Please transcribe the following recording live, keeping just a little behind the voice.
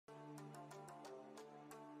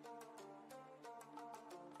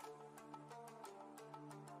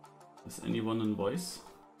Is anyone in voice?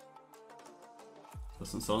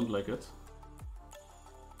 Doesn't sound like it.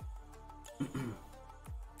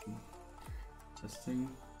 Testing.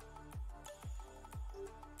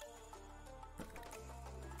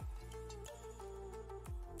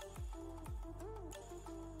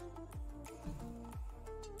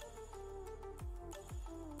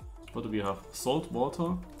 What do we have? Salt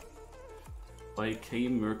Water by K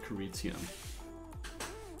Mercuritian.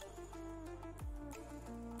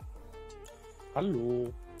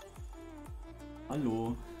 Hallo.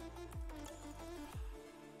 Hallo.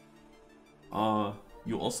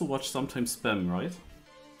 You also watch Sometimes Spam, right?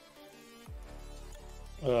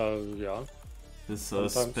 Yeah. This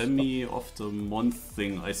spammy of the month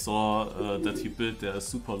thing. I saw that he built their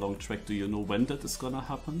super long track. Do you know when that is gonna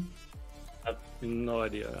happen? I have no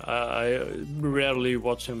idea. I rarely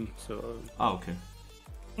watch him, so. Ah, okay.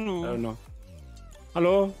 I don't know.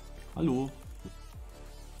 Hello. Hello.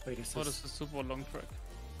 Wait, is What this, is the super long track?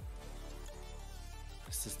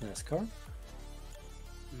 is this NASCAR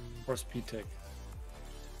or Speed Tech?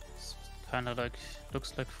 It's kinda like,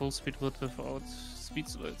 looks like full speed but without speed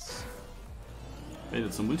slides. Wait,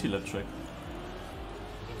 it's a multi-lap track.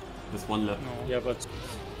 With one lap. No. Yeah, but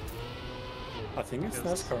I think it's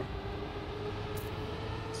Yes. NASCAR.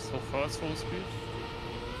 So far it's full speed.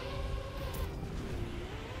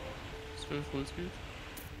 Still full speed.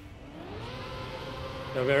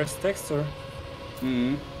 Yeah, where is Dexter?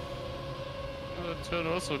 Mm-hmm. The turn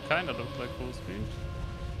also kinda looked like full speed.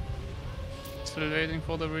 Still waiting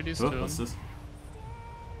for the release Oh, turn. what's this?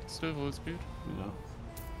 Still full speed. Yeah.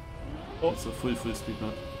 Oh. It's a full speed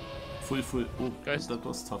map. Full. Oh, Guys. that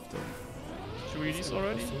was tough though. Did you release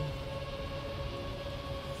already?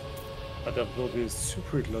 But that will be a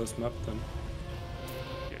super close map then.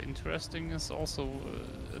 Yeah, interesting is also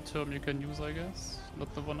a term you can use, I guess.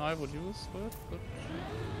 Not the one I would use, but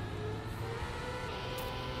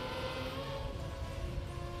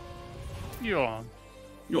yeah.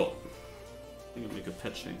 Yeah. I think I'll make a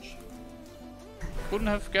pet change. Couldn't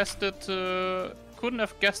have guessed it. Couldn't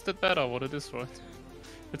have guessed it better. What it is, right?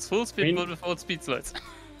 It's full speed, but without speed slides.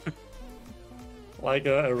 Like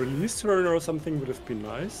a release turn or something would have been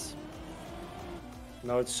nice.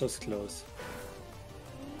 Now it's just close.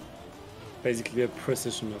 Basically a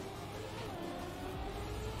precision map.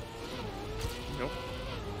 Yep.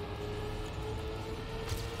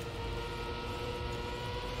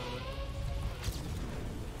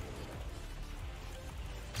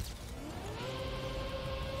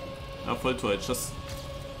 I just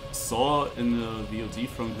saw in the VOD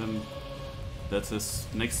from him that his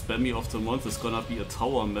next spammy of the month is gonna be a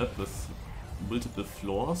tower map with multiple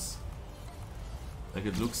floors. Like,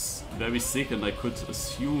 it looks very sick, and I could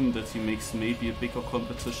assume that he makes maybe a bigger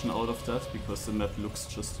competition out of that because the map looks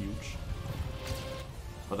just huge.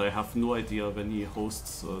 But I have no idea when he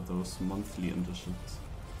hosts those monthly editions.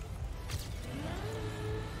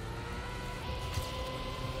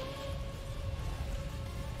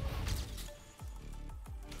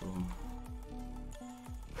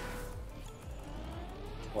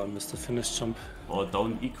 Oh, I missed the finish jump. Or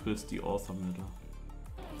down equals the author medal.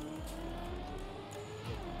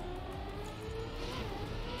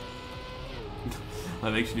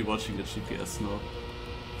 I'm actually watching the GPS now.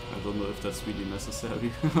 I don't know if that's really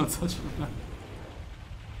necessary on such a map.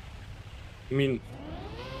 I mean,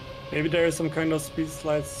 maybe there is some kind of speed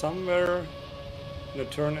slide somewhere in the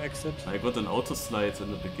turn exit. I got an auto slide in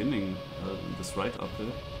the beginning, in this right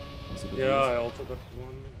uphill. Yeah, I also got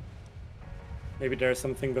one. Maybe there's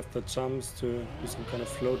something with the jumps to do some kind of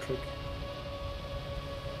flow trick.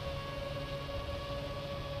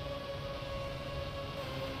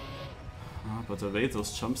 But the way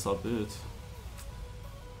those jumps are built,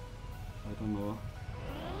 I don't know.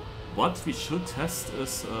 What we should test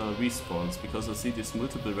is respawns, because I see these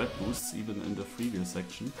multiple red boosts even in the freewheel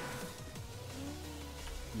section.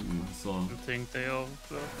 So I think they are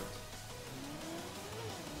worth it.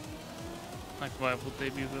 Like, why would they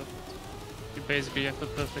be worth it? You basically have the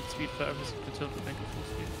perfect speed for every single turn to make it full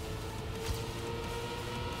speed.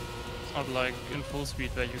 It's not like in full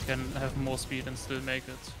speed where you can have more speed and still make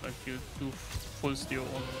it. Like, you do full steer all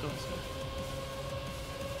the turns.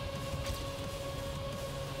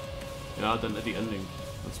 yeah, then at the ending,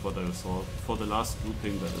 that's what I saw. For the last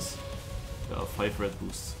grouping, there are 5 red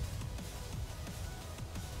boosts.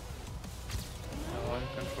 Oh, I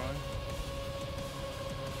can try.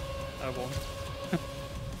 I won't.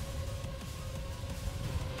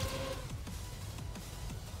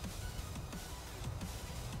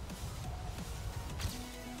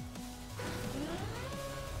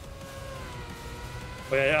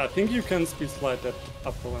 But yeah, I think you can speed slide that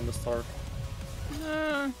uphill in the start.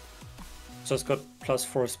 Just got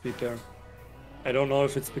 +4 speed there. I don't know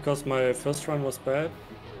if it's because my first run was bad.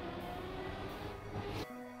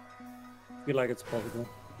 I feel like it's possible.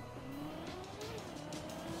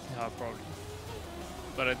 Yeah, probably.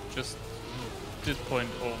 But I just did point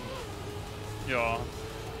home. Yeah,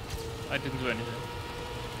 I didn't do anything.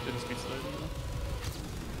 Didn't speed slide either.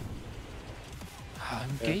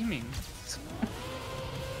 I'm gaming.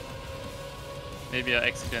 Maybe I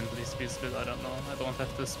accidentally speed slid, I don't know. I don't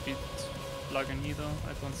have the speed plugin either.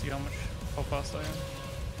 I don't see how fast I am.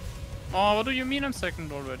 Oh, what do you mean I'm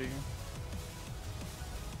second already?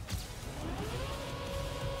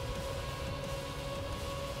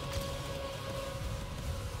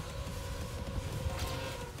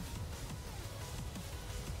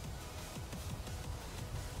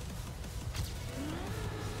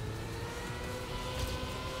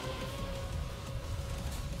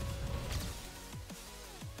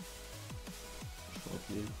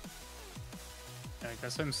 I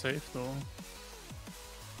guess I'm safe though.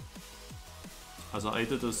 Also I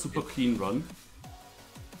did a super clean run,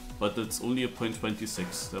 but it's only a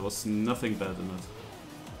 0.26. There was nothing bad in it.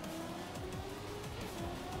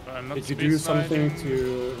 I'm not Did you do something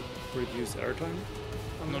to reduce airtime?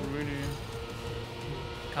 Not really.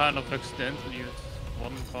 Kind of accidentally at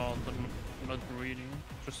one part, but not really.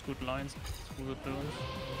 Just good lines through the turns.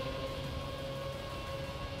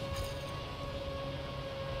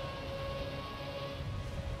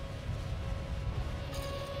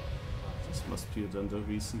 Must be then the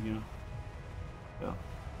reason here. Yeah.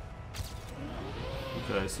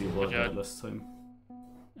 Okay, I see what I had last time.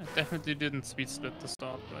 I definitely didn't speed split the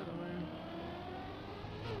start, by the way.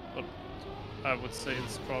 But I would say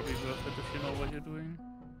it's probably worth it if you know what you're doing.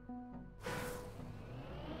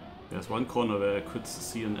 There's one corner where I could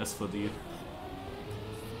see an S4D.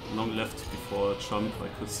 Long left before a jump, I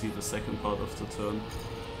could see the second part of the turn.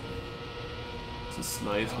 The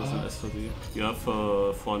slide with an S4D. You have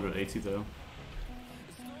 480 there.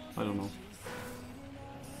 I don't know.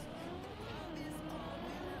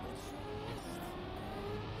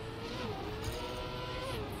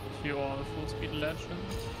 If you are a full speed legend,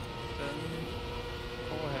 then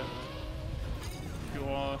go ahead. If you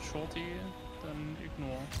are shorty, then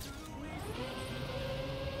ignore.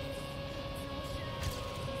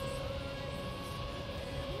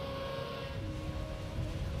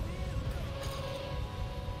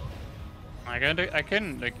 I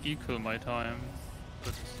can like equal my time,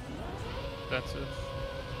 but that's it.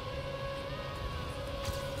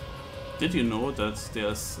 Did you know that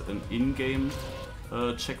there's an in-game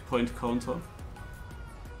checkpoint counter?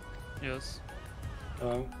 Yes.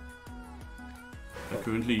 I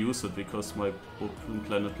currently use it because my Open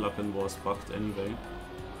Planet plugin was bugged anyway.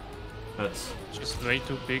 It's just way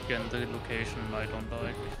too big and the location I don't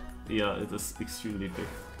like. Yeah, it is extremely big.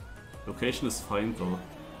 Location is fine though.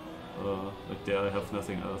 Like there I have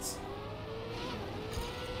nothing else.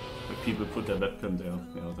 Like people put their webcam there,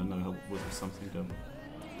 yeah, then I would have something there.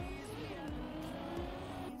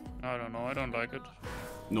 I don't know, I don't like it.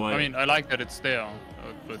 No, I mean, I like that it's there,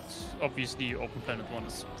 but obviously Open Planet 1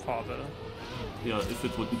 is far better. Yeah, if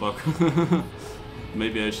it wouldn't bug.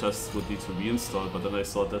 Maybe I just would need to reinstall, but then I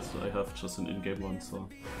saw that I have just an in-game one, so...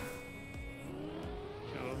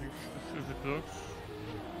 Yeah, if it works.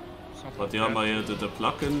 But yeah, the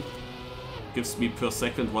plugin gives me per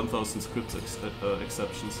second 1000 script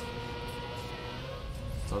exceptions.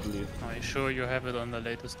 Suddenly. Are you sure you have it on the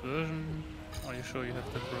latest version? Are you sure you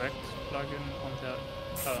have the correct plugin on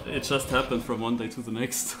the... It just happened from one day to the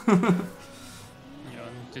next. Yeah,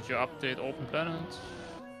 and did you update Open Planet?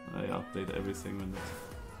 I update everything when it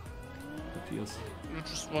appears. I'm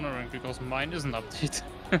just wondering, because mine isn't updated.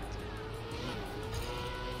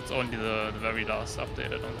 It's only the very last update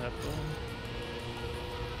I don't have though.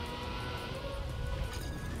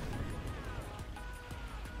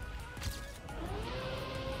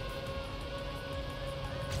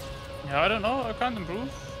 Yeah, I don't know, I can't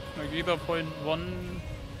improve. Like either 0.1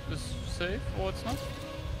 is safe or it's not.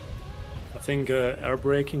 I think air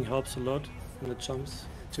braking helps a lot in the jumps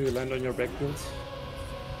to land on your back wheels.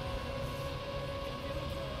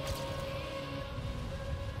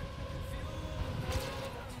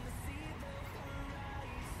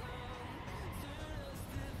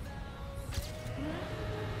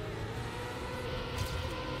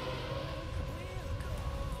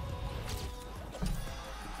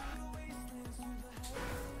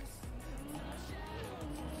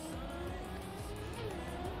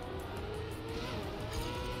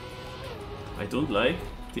 I don't like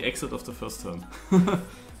the exit of the first turn.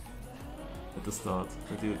 At the start,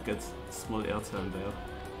 that you get small airtime there.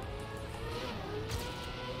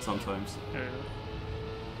 Sometimes. Yeah.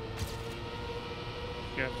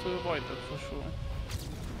 You have to avoid that for sure.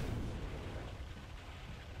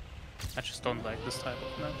 I just don't like this type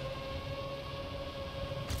of map.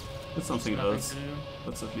 It's something Nothing else. to do.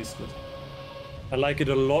 That's at least good. I like it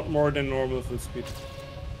a lot more than normal full speed.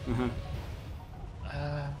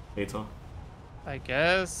 Hater. I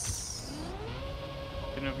guess.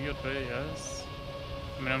 In a weird way, yes.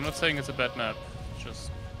 I mean, I'm not saying it's a bad map,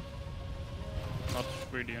 just not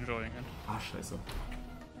really enjoying it. Ah, scheiße.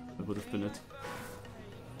 That would have been it.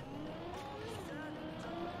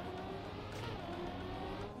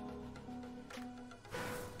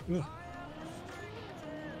 Ugh.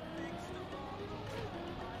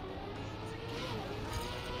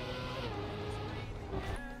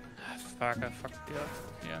 Fuck, I fucked the up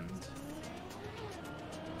at the end.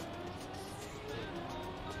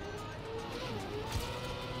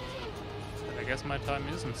 But I guess my time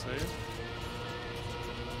isn't safe.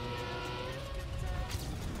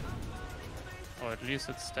 Or at least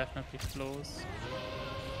it's definitely close.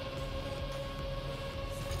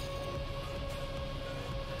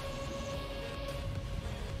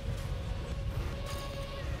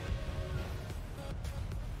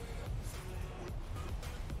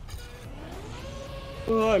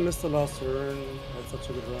 Oh, I missed the last turn. I had such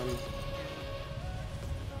a good run.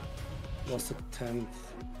 Lost the 10th.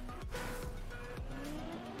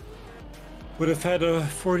 Would have had a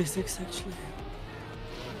 46 actually.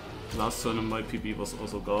 Last turn in my PB was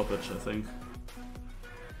also garbage, I think.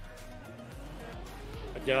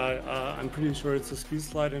 But yeah, I'm pretty sure it's a speed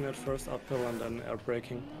slide in at first uphill and then air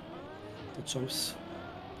braking the jumps.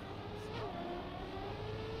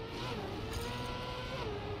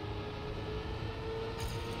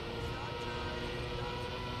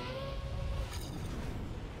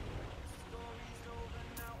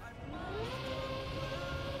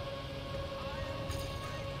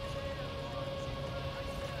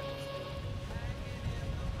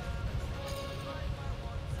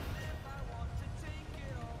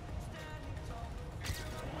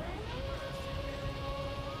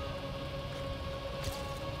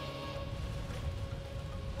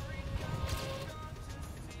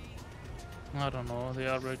 I don't know, the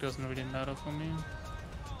air brake doesn't really matter for me.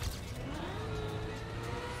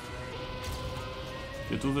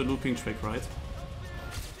 You do the looping trick, right?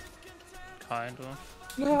 Kind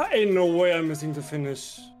of. Nah, ain't no way I'm missing the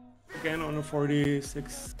finish. Again on a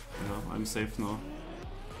 46. Yeah, I'm safe now.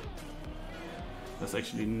 There's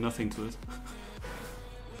actually nothing to it.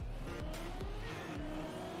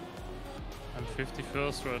 I'm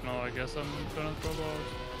 51st right now, I guess I'm gonna drop out.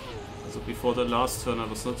 So before the last turn I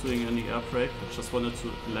was not doing any air brake, I just wanted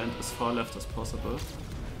to land as far left as possible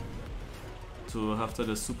to have that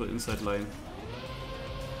as super inside line.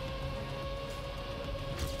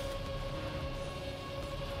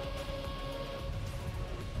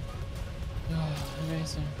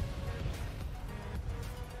 Amazing.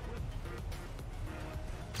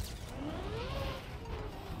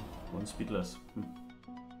 One speed less.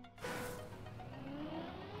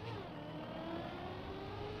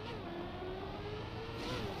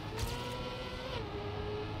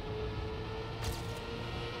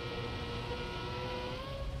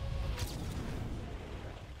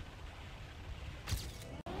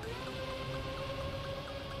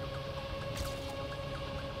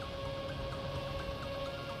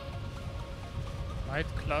 Might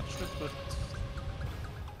clutch it, but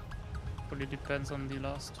fully depends on the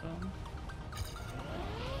last turn.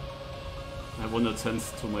 I won a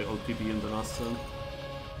 10th to my old PB in the last turn.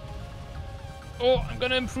 Oh, I'm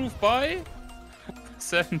gonna improve by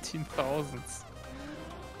 17 thousandths.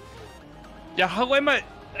 Yeah, how am I?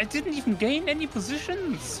 I didn't even gain any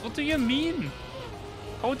positions. What do you mean?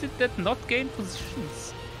 How did that not gain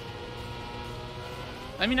positions?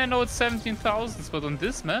 I mean, I know it's 17 thousandths, but on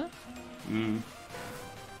this map?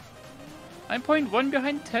 I'm 0.1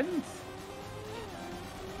 behind 10th.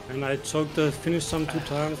 And I choked the finish some 2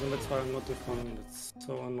 times and that's why I'm not the front. It's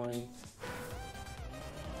so annoying.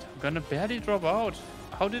 I'm gonna barely drop out.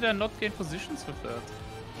 How did I not gain positions with that?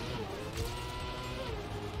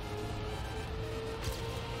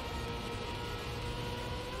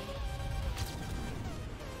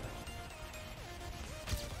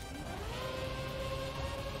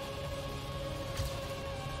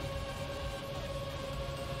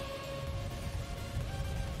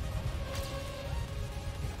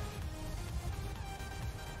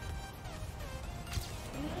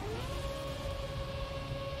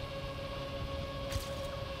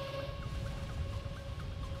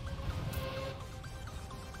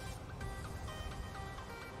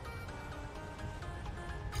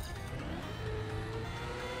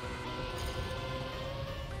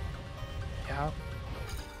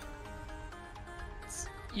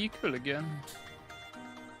 equal again.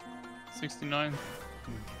 69.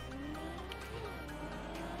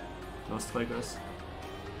 Last try, guys.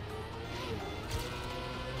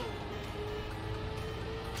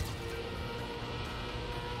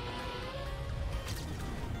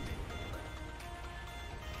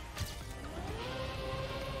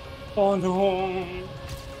 Oh no!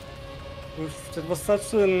 That was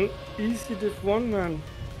such an easy Div1, man.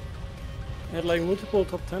 I had like multiple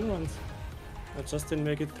top 10 runs. I just didn't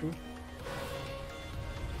make it through.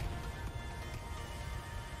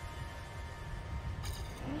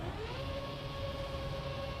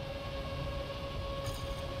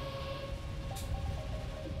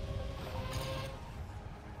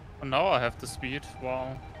 And now I have the speed.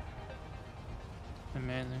 Wow.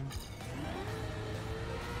 Amazing.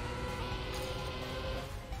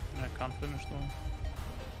 I can't finish though.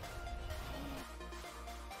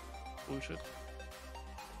 Bullshit.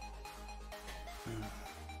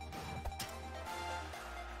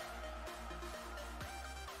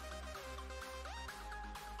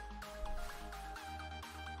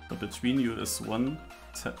 But between you is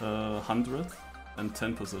 100 and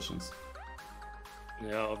 10 positions.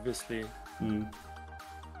 Yeah, obviously. Mm.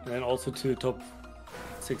 And also to top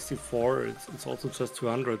 64, it's also just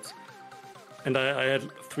 200s. And I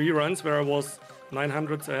had 3 runs where I was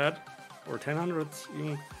 900s ahead, or 1000s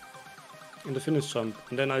even, in the finish jump.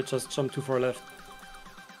 And then I just jumped too far left.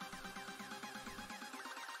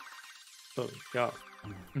 So, yeah.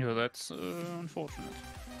 Yeah, that's unfortunate.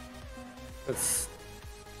 That's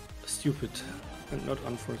stupid and not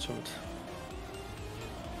unfortunate.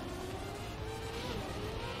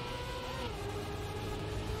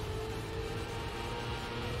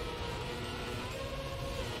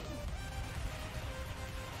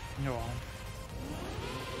 Yeah.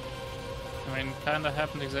 I mean, kinda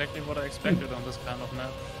happened exactly what I expected on this kind of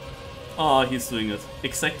map. Ah, he's doing it.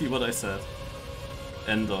 Exactly what I said.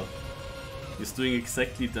 Ender. He's doing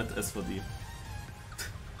exactly that SVD. Yeah,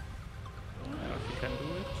 if you can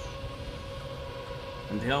do it.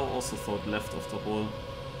 And here I also thought left of the hole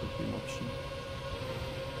would be an option.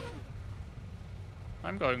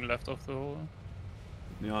 I'm going left of the hole.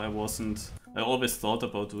 Yeah, I wasn't. I always thought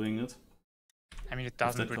about doing it. I mean, it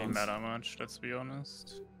doesn't really counts. matter much, let's be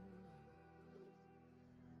honest.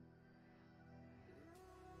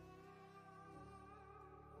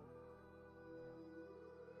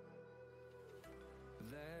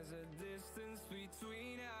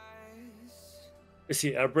 Is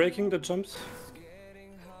he air braking the jumps?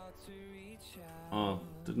 Ah,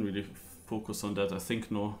 didn't really focus on that. I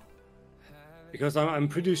think no. Because I'm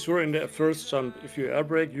pretty sure in the first jump, if you air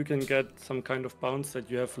brake, you can get some kind of bounce that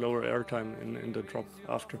you have lower air time in the drop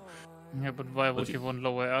after. Yeah, but why would you want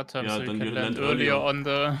lower air time Yeah, so you then can you land land earlier earlier. on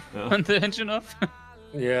the Yeah. on the engine up?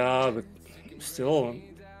 Yeah, but still,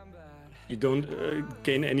 you don't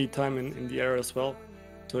gain any time in the air as well.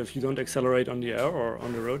 So if you don't accelerate on the air or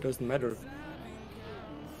on the road, doesn't matter.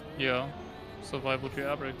 Yeah, so why would you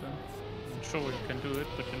air brake then? Sure, you can do it,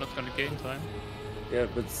 but you're not gonna gain time. Yeah,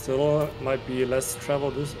 but still might be less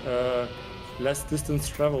travel less distance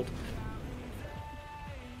traveled.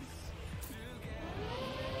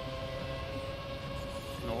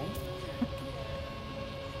 No.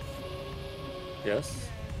 Yes.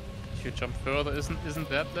 If you jump further, isn't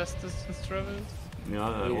that less distance traveled? Yeah,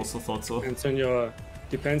 I also thought so.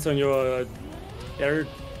 Depends on your air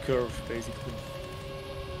curve, basically.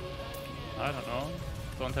 I don't know.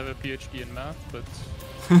 Don't have a PhD in math, but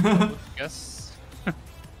I would guess.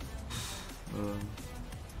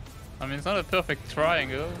 I mean, it's not a perfect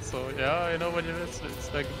triangle, so yeah, I know what it is.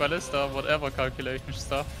 It's like ballista, whatever calculation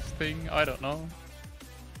stuff thing. I don't know.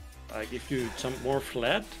 Like if you jump more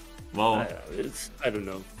flat, Wow. I don't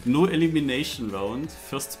know. No elimination round.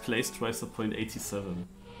 First place drives at .87.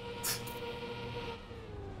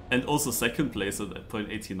 And also second place at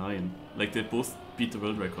 .89. Like they both beat the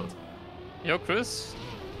world record. Yo, Chris.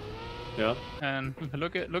 Yeah. And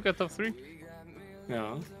look at top 3.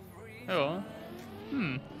 Yeah. Yeah.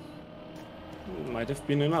 Might have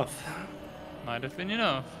been enough. Might have been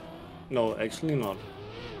enough. No, actually not.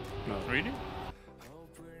 No. Really?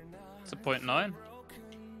 It's a .9.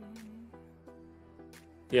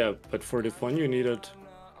 Yeah, but for the fun you needed.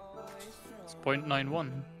 It's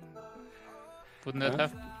 .91. Wouldn't that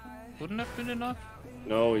have been enough?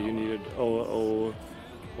 No, you needed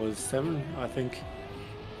 0.07, I think.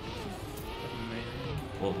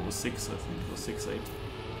 Maybe. Or 06, I think. Or 6.8.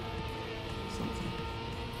 Something.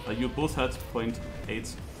 You both had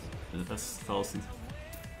 0.8 as 1000.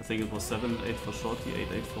 I think it was 7.8 for shorty,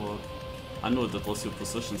 8.8 for... I know that was your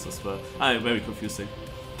positions as well. Very confusing.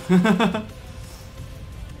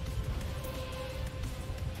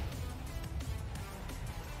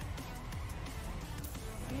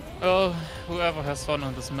 Well, whoever has fun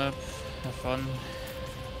on this map, have fun.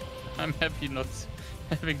 I'm happy not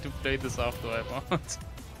having to play this after I'm out.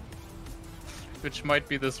 Which might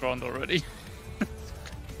be this round already.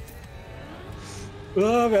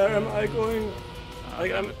 Where am I going?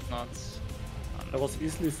 Like, Damn it, nuts. I was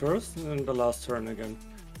easily first in the last turn again.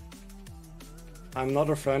 I'm not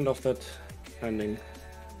a friend of that ending.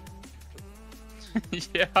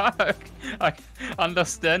 Yeah,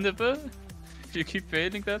 understandable. If you keep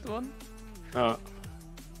failing that one. Uh,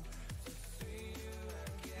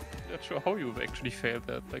 Not sure how you actually failed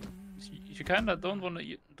that. Like, you kinda don't wanna.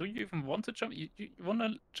 Do you even want to jump? You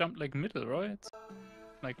wanna jump like middle, right?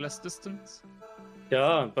 Like less distance.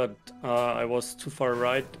 yeah, but I was too far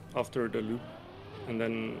right after the loop, and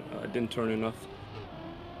then I didn't turn enough.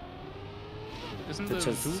 Isn't It's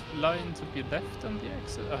the just- loop line to be left on the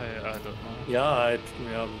exit? I don't know. Yeah, I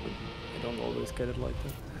don't always get it like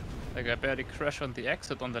that. Like I barely crash on the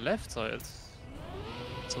exit on the left side,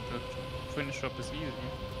 so the finish up is easy.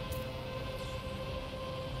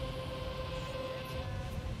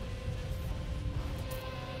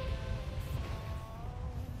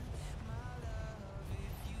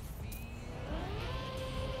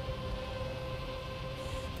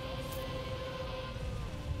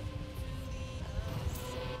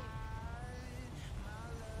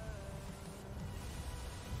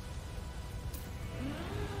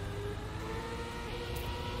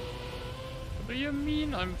 What do you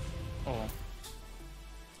mean I'm... Oh.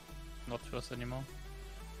 Not first anymore.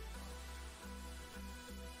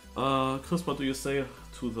 Chris, what do you say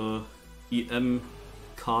to the EM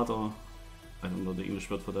Kader? I don't know the English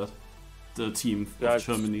word for that. The team Yeah, of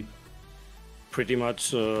Germany. Pretty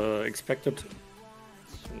much expected.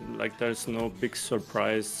 Like, there's no big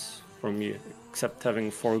surprise for me, except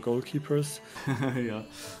having 4 goalkeepers. Yeah.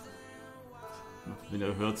 When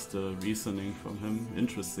I heard the reasoning from him,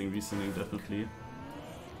 interesting reasoning, definitely.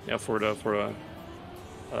 Yeah, for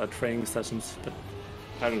training sessions. But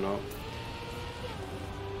I don't know.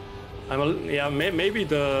 Maybe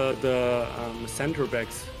the center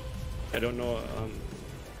backs. I don't know.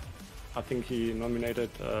 I think he nominated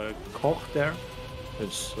Koch there,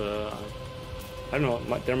 which I don't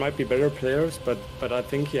know. There might be better players, but I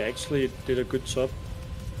think he actually did a good job,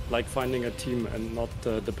 like finding a team and not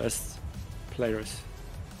the best players.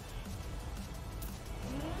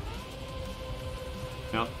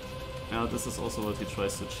 Yeah, this is also what he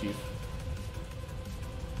tries to achieve.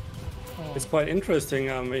 It's quite interesting.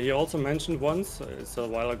 He also mentioned once, it's a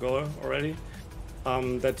while ago already,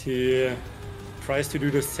 that he tries to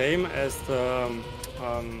do the same as the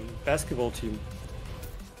basketball team.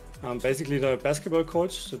 Basically, the basketball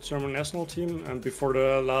coach, the German national team, and before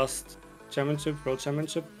the last championship, World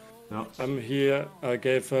Championship, Yeah. he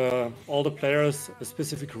gave all the players a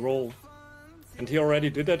specific role. And he already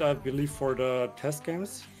did that, I believe, for the test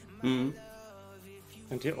games. Mhm.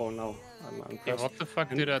 And he, oh no, I'm Yeah, impressed. what the fuck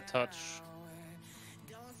did I touch?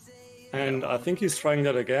 And I think he's trying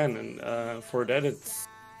that again, and for that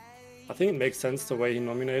I think it makes sense the way he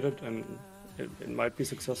nominated, and it might be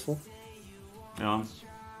successful. Yeah.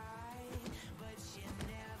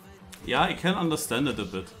 Yeah, I can understand it a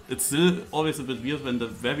bit. It's still always a bit weird when the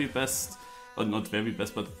very best, or not very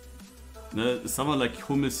best, but someone like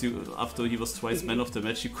Hummels, after he was twice man of the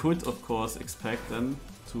match, you could of course expect them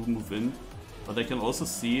to move in. But I can also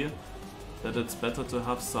see that it's better to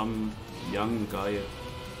have some young guy.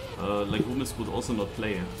 Like Hummels would also not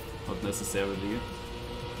play, not necessarily.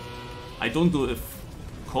 I don't know if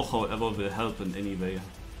Koch, however, will help in any way,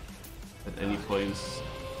 at any point.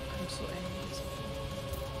 I'm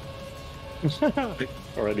so angry.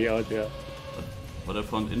 Already out, yeah. What I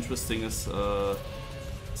found interesting is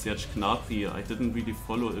Serge Gnabry. I didn't really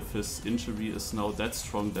follow if his injury is now that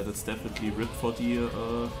strong that it's definitely ripped for the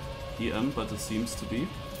EM, but it seems to be.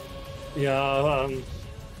 Yeah,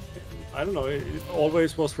 I don't know. It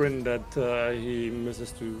always was written that he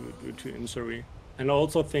misses due to injury. And I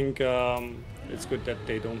also think it's good that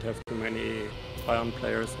they don't have too many Bayern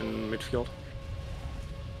players in midfield.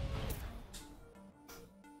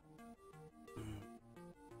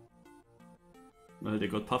 Well, they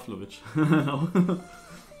got Pavlovic now.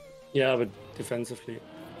 Yeah, but defensively.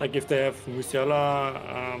 Like if they have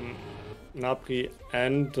Musiala, Gnabry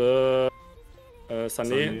and Sané.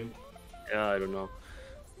 Sané. Yeah, I don't know.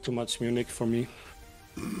 Too much Munich for me.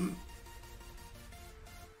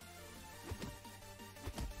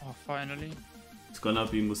 Oh, finally. It's gonna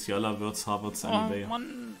be Musiala, Wirtz, Havertz anyway. Oh,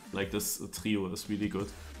 man. Like this trio is really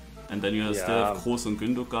good. And then you still Yeah. have Kroos and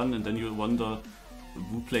Gündogan, and then you wonder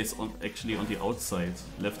who plays actually on the outside.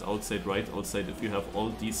 Left outside, right outside. If you have all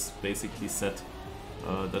these basically set,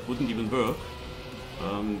 that wouldn't even work.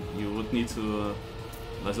 You would need to,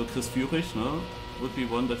 also Chris Führig, no, would be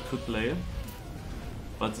one that could play.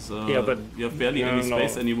 But, yeah, but you have barely any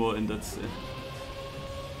space anymore in that.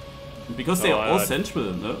 Because they are all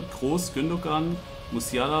central, no? Kroos, Gündogan,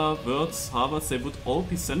 Musiala, Wirtz, Havertz, they would all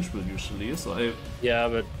be central usually. So yeah,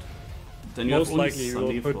 but then you most have only likely he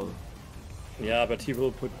will put. for... Yeah, but he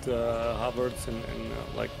will put Havertz in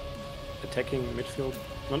like attacking midfield,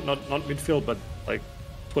 not midfield, but like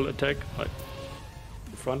full attack, like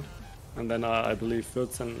in front, and then I believe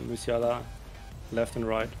Wirtz and Musiala left and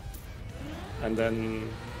right, and then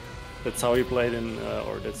that's how he played in,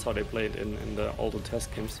 or that's how they played in all the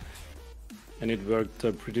test games, and it worked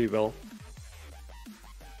pretty well.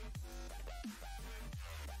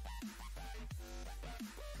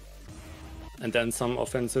 And then some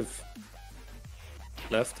offensive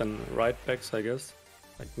left and right backs, I guess,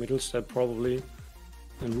 like Mittelstadt probably.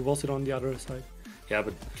 And who was it on the other side? Yeah,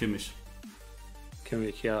 but Kimmich,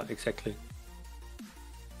 yeah, exactly.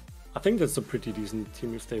 I think that's a pretty decent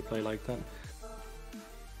team if they play like that.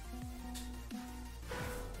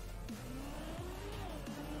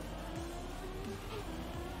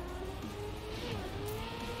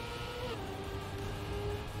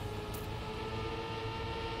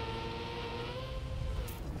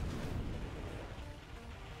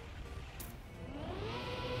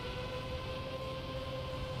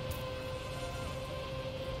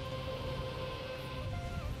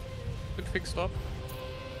 Quick stop.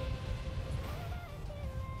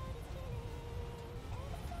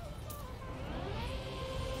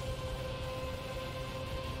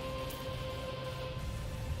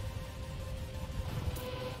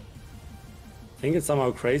 I think it's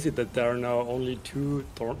somehow crazy that there are now only 2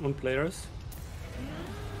 Dortmund players.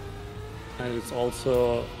 And it's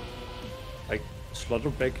also like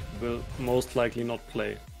Schlotterbeck will most likely not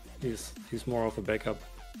play. He's more of a backup.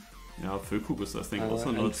 Yeah, Füllkrug is, I think, also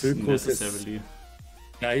not Füllkrug necessarily.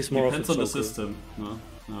 Yeah, he's more Depends of a on joker. the system. No.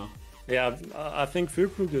 Yeah, I think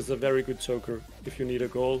Füllkrug is a very good joker. If you need a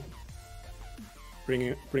goal, bring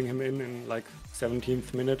him in like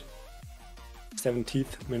 17th minute.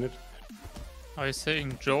 17th minute. Are you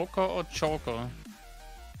saying Joker or Choker?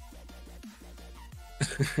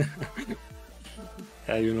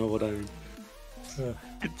 Yeah, you know what I mean.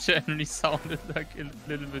 It generally sounded like a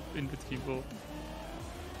little bit in between both.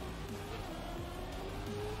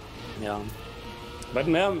 Yeah. But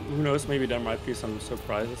now, who knows, maybe there might be some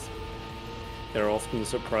surprises. There are often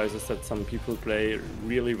surprises that some people play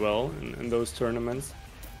really well in those tournaments.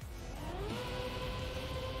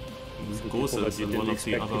 Gosens and one of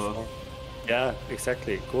the other... Before. Yeah,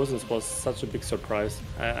 exactly. Gosens was such a big surprise.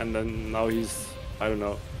 And then now he's, I don't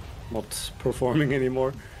know, not performing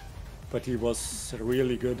anymore. But he was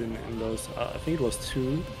really good in those, I think it was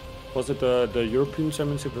 2. Was it the European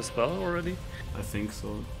Championship as well already? I think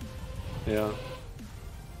so. Yeah.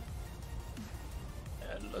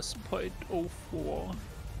 Atlas 0.04.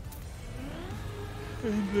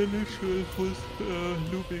 And then it was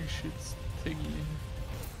looping shits thingy.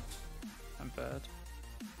 I'm bad.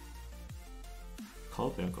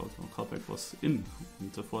 Karlberg also. Karlberg was in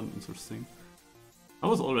Div 1, interesting. I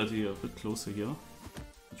was already a bit closer here.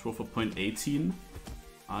 I drove a 0.18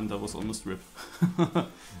 and I was almost RIP.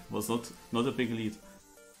 Was not a big lead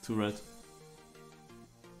to red.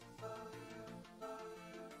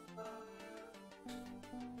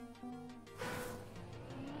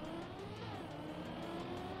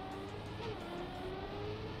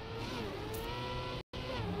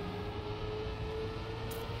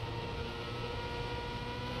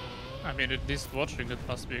 I mean, at least watching it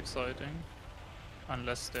must be exciting.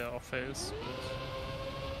 Unless there are fails,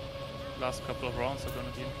 but last couple of rounds are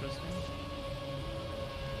gonna be interesting.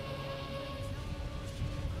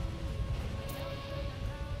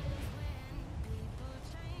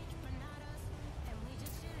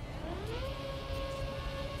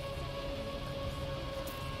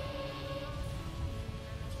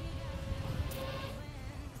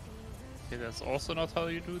 Okay, that's also not how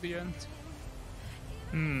you do the end.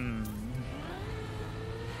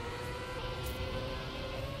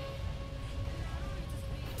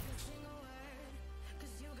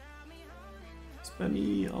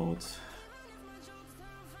 Benny out.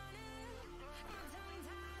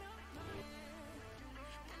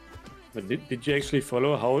 But did you actually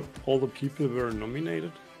follow how all the people were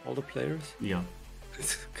nominated? All the players? Yeah.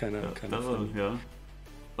 It's kind of funny. Yeah.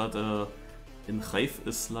 But in Reif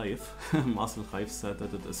is live, Marcel Reif said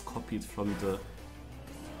that it is copied from the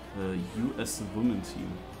US women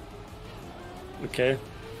team. Okay.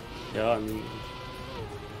 Yeah, I mean,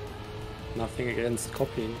 nothing against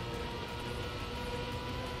copying.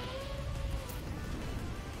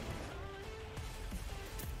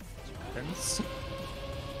 thousandths.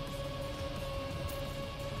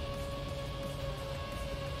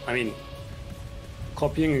 I mean,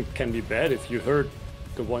 copying can be bad if you heard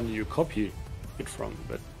the one you copy it from,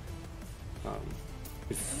 but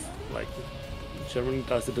if like Germany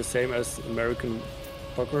does it the same as American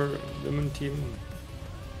soccer women team,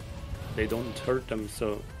 they don't hurt them,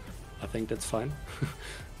 so I think that's fine.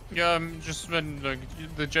 Yeah, just when like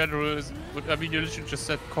the general is, I mean, you literally just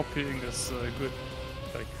said copying is good.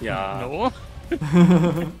 Like, Yeah. no.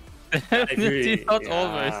 Definitely not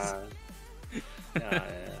always. Yeah.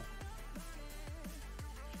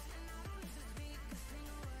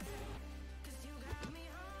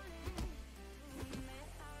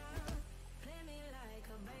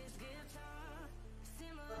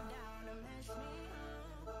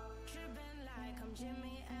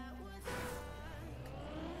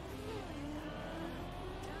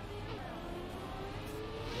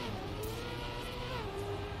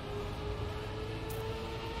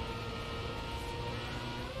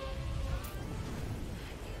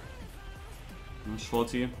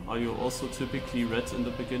 Shorty, are you also typically red in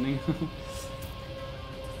the beginning?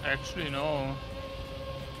 Actually, no.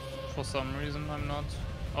 For some reason, I'm not.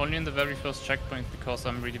 Only in the very first checkpoint because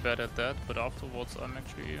I'm really bad at that, but afterwards, I'm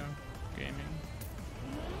actually gaming.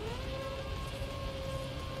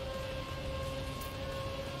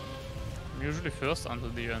 I'm usually first until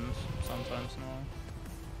the end, sometimes no.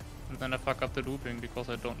 And then I fuck up the looping because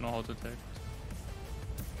I don't know how to take.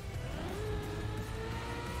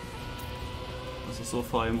 So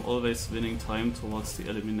far I'm always winning time towards the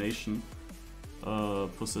elimination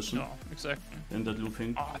position. No, exactly. In that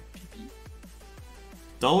looping. Ah, PP.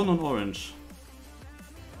 Down on orange.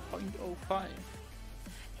 0.05.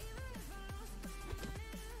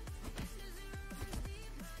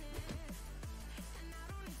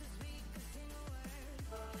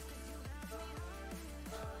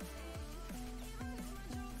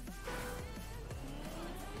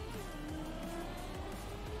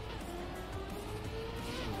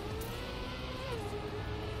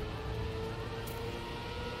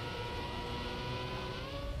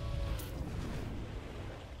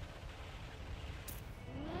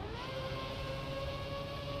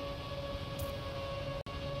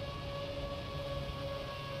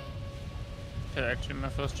 Yeah, actually my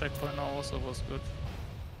first checkpoint now also was good.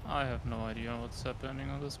 I have no idea what's happening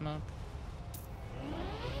on this map.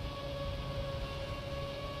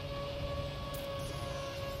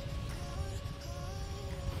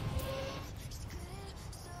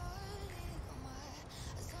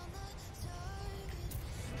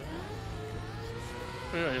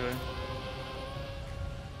 Anyway.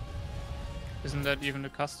 Isn't that even a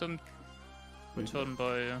custom return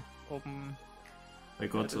by open? I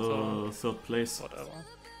got third place. Whatever.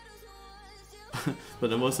 But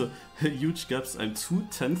there was a huge gaps. I'm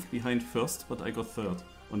 2/10 behind first, but I got third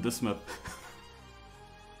on this map.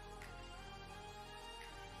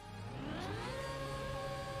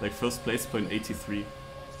 Like first place point 83.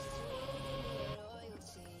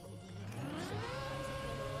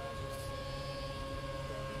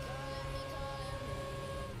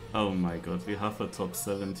 Oh my god, we have a top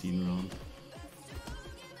 17 round.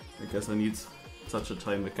 I guess I need such a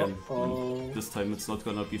time again. And this time it's not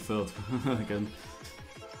gonna be third again.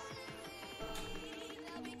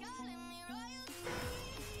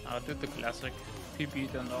 I did the classic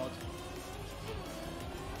PP then out.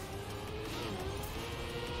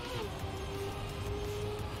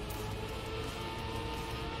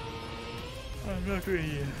 I'm not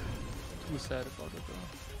really too sad about it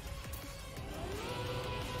though.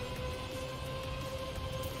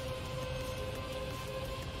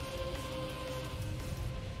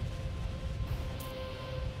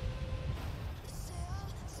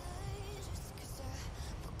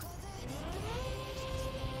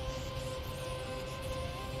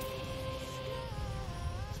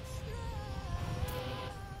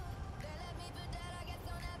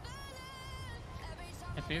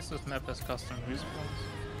 At least this map has custom respawns.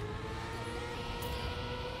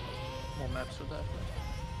 More maps should have that.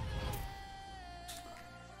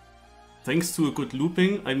 Thanks to a good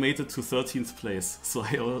looping, I made it to 13th place, so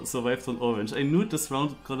I survived on orange. I knew this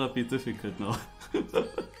round gonna be difficult now.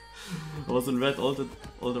 I was in red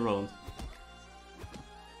all around.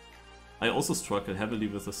 I also struggle heavily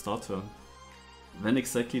with the start turn. When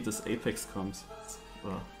exactly this apex comes.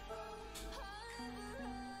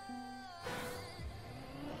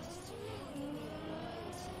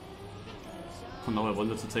 Oh, now I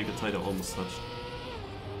wanted to take a tide, I almost touched.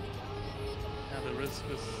 Yeah, the risk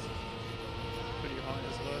is pretty high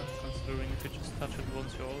as well, considering if you just touch it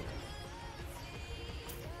once you're out.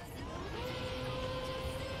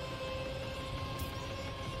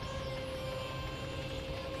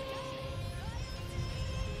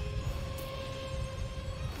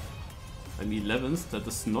 I'm 11th, that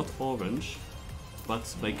is not orange,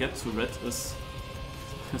 but my gap to red is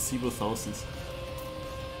 0,000.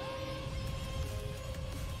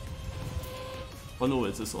 Oh no,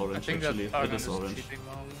 it is orange actually, it is orange.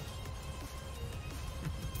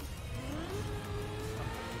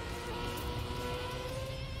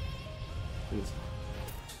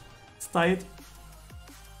 It's tight.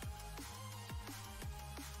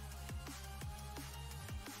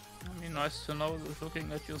 I mean, nice to know,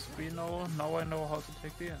 looking at your screen now, I know how to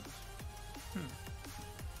take the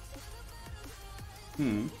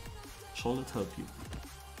end. Shall it help you?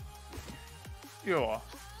 Yeah.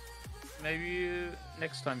 Maybe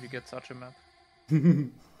next time we get such a map.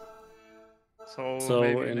 So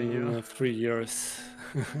maybe in 3 years.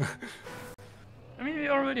 I mean, we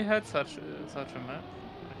already had such a map,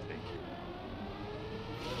 I think.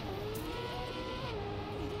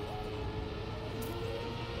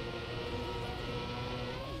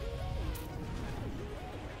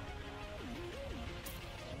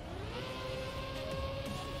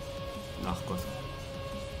 Ach Gott.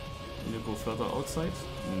 Can you go further outside?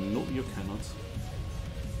 No, you cannot.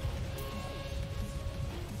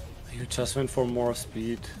 You just went for more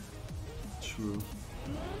speed. True.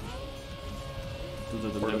 Do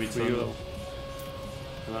that in For every the turn. freewheel.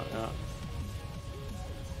 Yeah.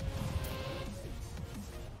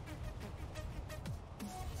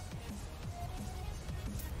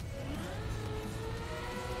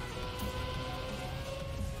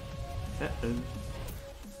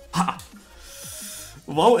 Ha!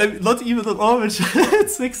 Wow, not even an orange at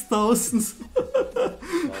 6,000.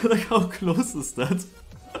 Like, how close is that?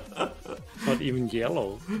 Not even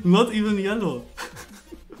yellow. Not even yellow.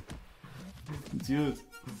 Dude.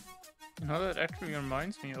 You know, that actually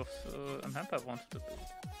reminds me of a map I wanted to build.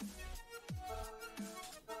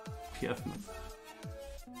 PF map.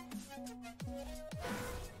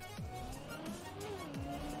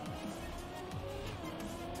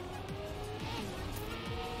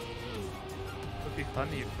 Would be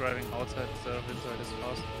funny if driving outside instead of inside is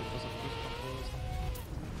faster because of cruise control or something.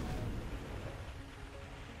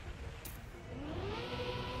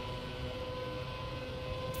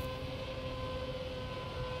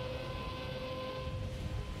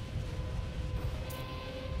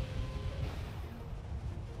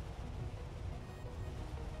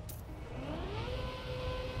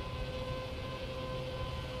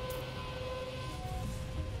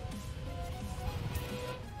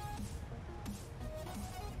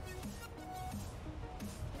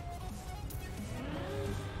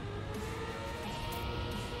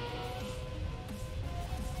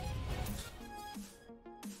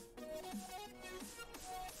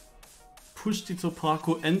 Push the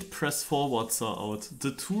Topako and press forwards are out. The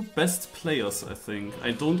two best players, I think.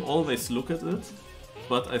 I don't always look at it,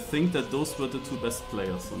 but I think that those were the two best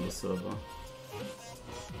players on the server.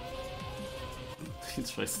 He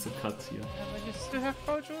tries to cut here. Yeah, but you still have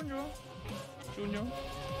Paul Junior.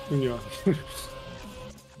 Junior.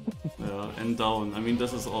 Yeah, and down. I mean,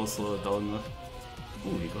 this is also a down map.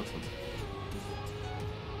 Oh, he got it.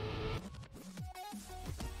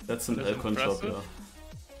 That's an Elcon job, yeah.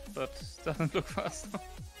 But doesn't look fast.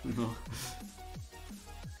 No.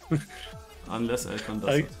 Unless Elcon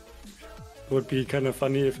does it. Would be kind of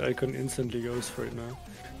funny if Elcon instantly goes for it now.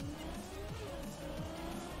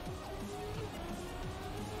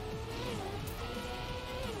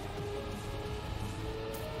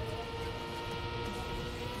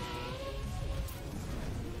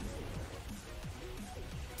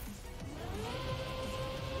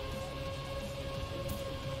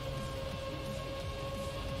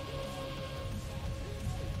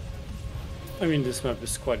 I mean, this map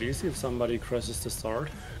is quite easy if somebody crosses the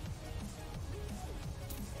start.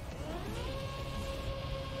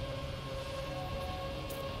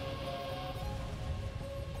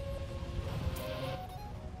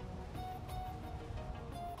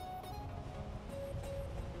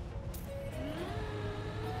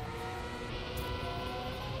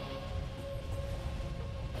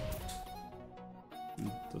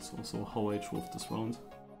 That's also how I drove this round.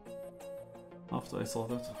 After I saw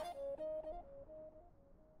that.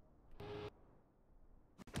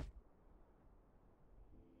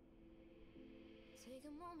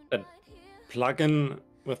 That plugin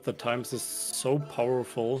with the times is so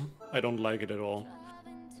powerful, I don't like it at all.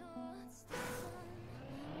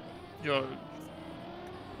 Yeah.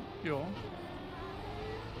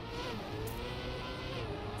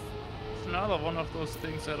 It's another one of those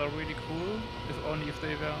things that are really cool, if only if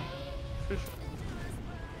they were efficient.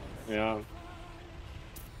 Yeah.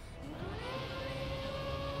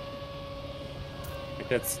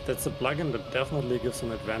 That's a plugin that definitely gives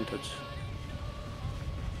an advantage.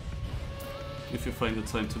 if you find the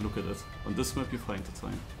time to look at it. On this map you find the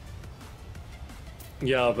time.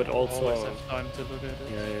 Yeah, but Always also have time to look at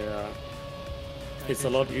it. yeah. It's a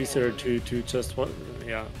lot easier to just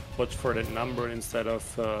watch for that number instead of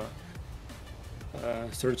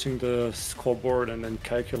searching the scoreboard and then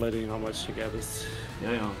calculating how much the gap is.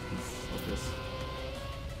 Yeah, it's obvious.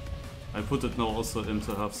 I put it now also in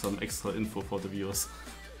to have some extra info for the viewers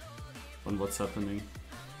on what's happening.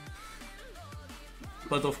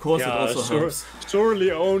 But of course it also helps.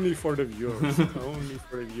 Surely only for the viewers. Only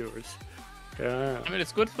for the viewers. Yeah. I mean,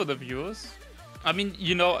 it's good for the viewers. I mean,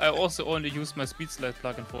 you know, I also only use my speed slide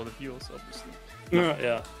plugin for the viewers, obviously.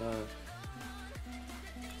 Yeah.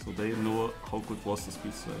 So they know how good was the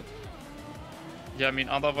speed slide. Yeah, I mean,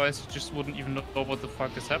 otherwise you just wouldn't even know what the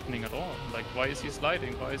fuck is happening at all. Like, why is he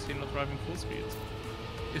sliding? Why is he not driving full speed?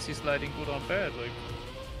 Is he sliding good or bad? Like,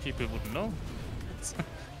 people wouldn't know. It's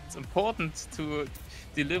important to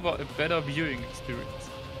deliver a better viewing experience.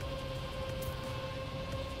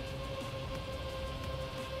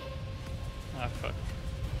 Ah, fuck.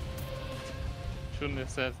 Shouldn't have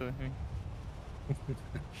said anything.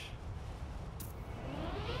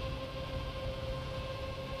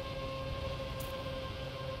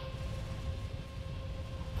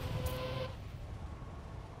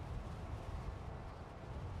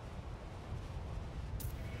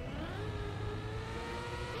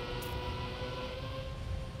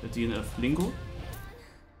 The DNF Lingo?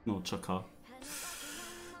 No, Chaka.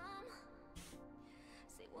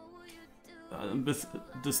 With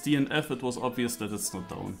this DNF it was obvious that it's not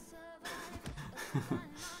down.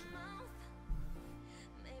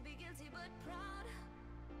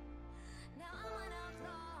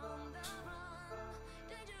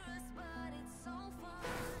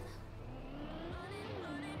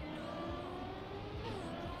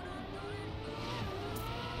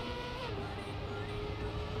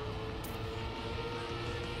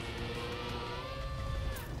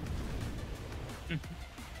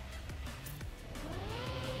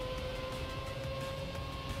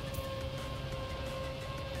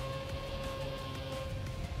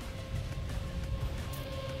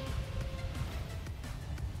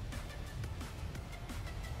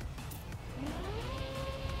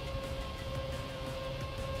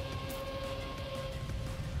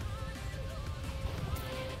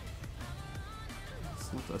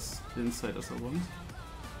 Not as inside as I want.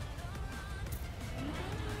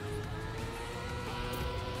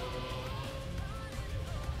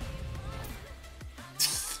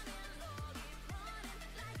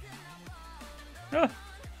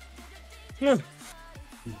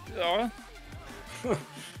 Yeah.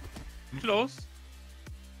 Close.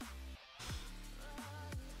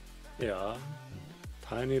 Yeah,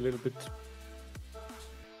 tiny little bit.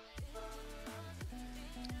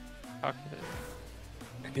 Fuck.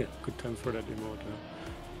 Yeah, good time for that emote. Yeah.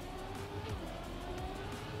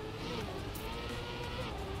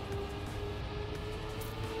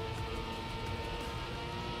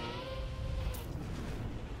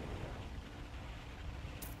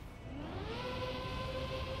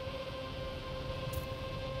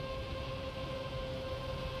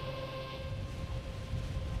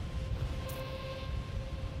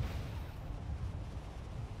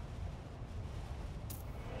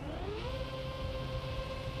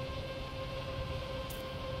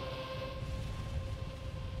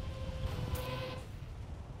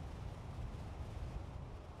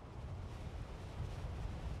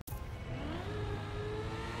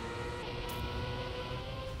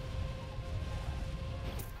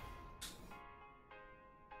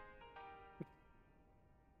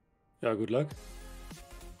 Yeah, good luck.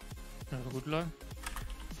 Ja, good luck.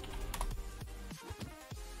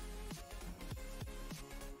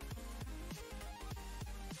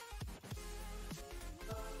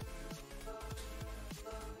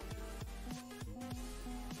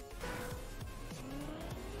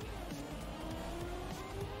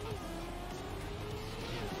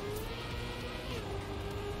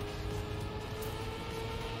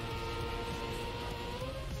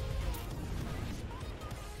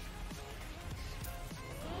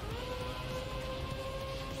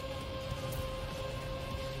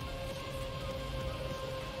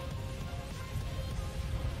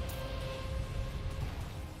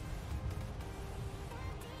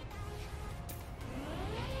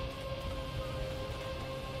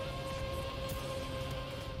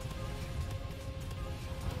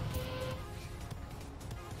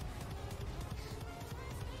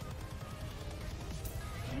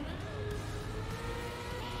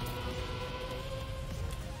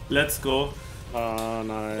 Let's go. Ah,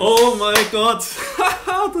 nice. Oh my god!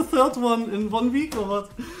 The third one in 1 week or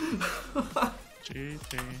what? Cheating.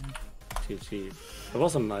 GG. That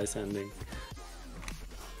was a nice ending.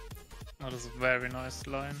 That is a very nice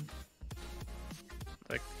line.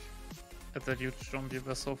 Like, at that huge jump, you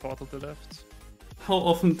were so far to the left. How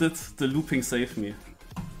often did the looping save me?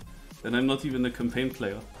 And I'm not even a campaign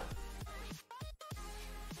player.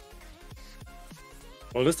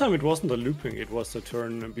 Well, this time it wasn't a looping, it was the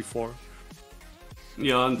turn before.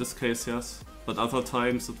 Yeah, in this case, yes. But other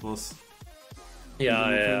times it was...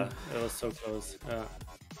 Yeah, it was so close, yeah.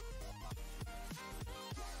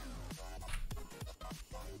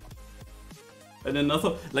 And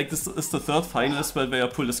another... Like, this is the third final as well where I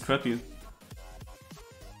pull a Scrappy.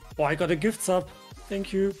 Oh, I got a gift sub!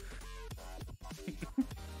 Thank you!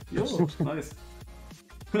 Yo, nice.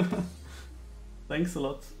 Thanks a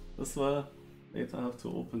lot. Das war... Wait, I have to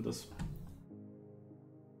open this.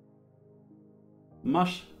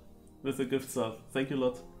 Mush with a gift sub. Thank you a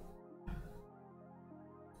lot.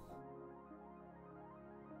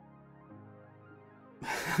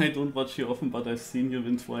 I don't watch you often, but I've seen you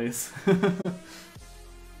win twice.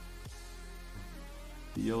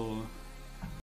 Yo.